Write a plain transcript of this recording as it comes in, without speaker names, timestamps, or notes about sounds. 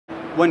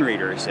One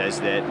reader says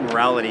that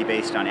morality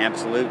based on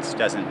absolutes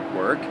doesn't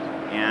work,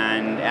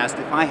 and asked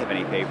if I have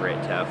any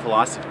favorite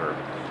philosopher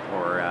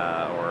or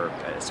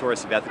a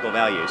source of ethical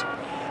values.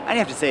 I'd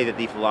have to say that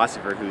the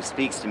philosopher who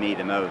speaks to me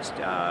the most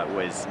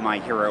was my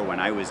hero when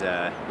I was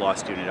a law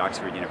student at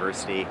Oxford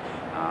University.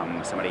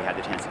 Somebody had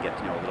the chance to get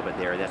to know a little bit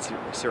there. That's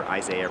Sir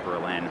Isaiah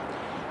Berlin.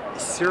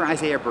 Sir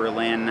Isaiah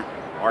Berlin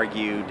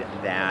argued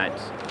that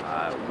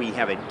we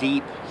have a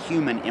deep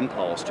human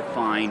impulse to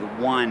find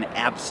one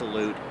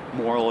absolute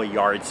moral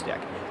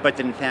yardstick, but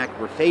that in fact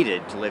we're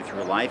fated to live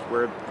through life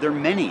where there are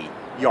many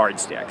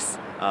yardsticks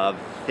of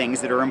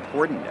things that are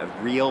important, of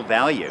real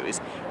values,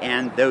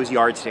 and those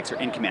yardsticks are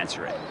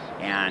incommensurate.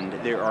 And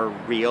there are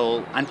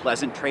real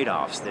unpleasant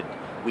trade-offs that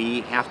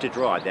we have to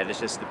draw. That is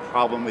just the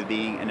problem with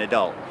being an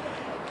adult.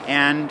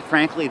 And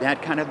frankly,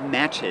 that kind of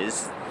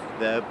matches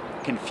the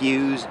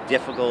confused,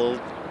 difficult,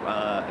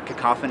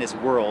 cacophonous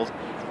world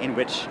in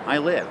which I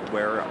live,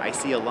 where I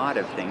see a lot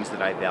of things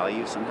that I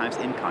value, sometimes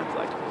in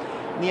conflict.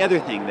 And the other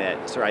thing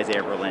that Sir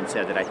Isaiah Berlin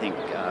said that I think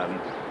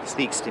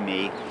speaks to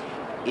me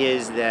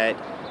is that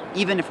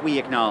even if we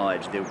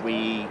acknowledge that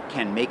we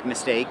can make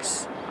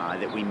mistakes,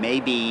 that we may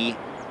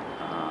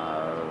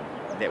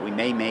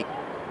make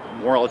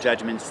moral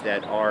judgments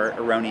that are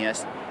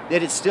erroneous,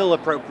 that it's still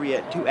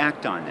appropriate to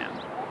act on them.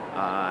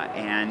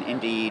 And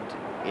indeed,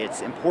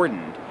 it's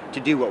important to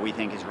do what we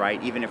think is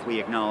right, even if we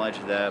acknowledge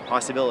the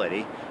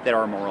possibility that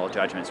our moral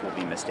judgments will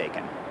be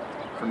mistaken.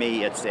 For me,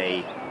 that's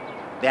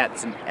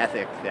an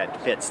ethic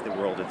that fits the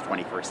world of the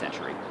 21st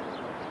century.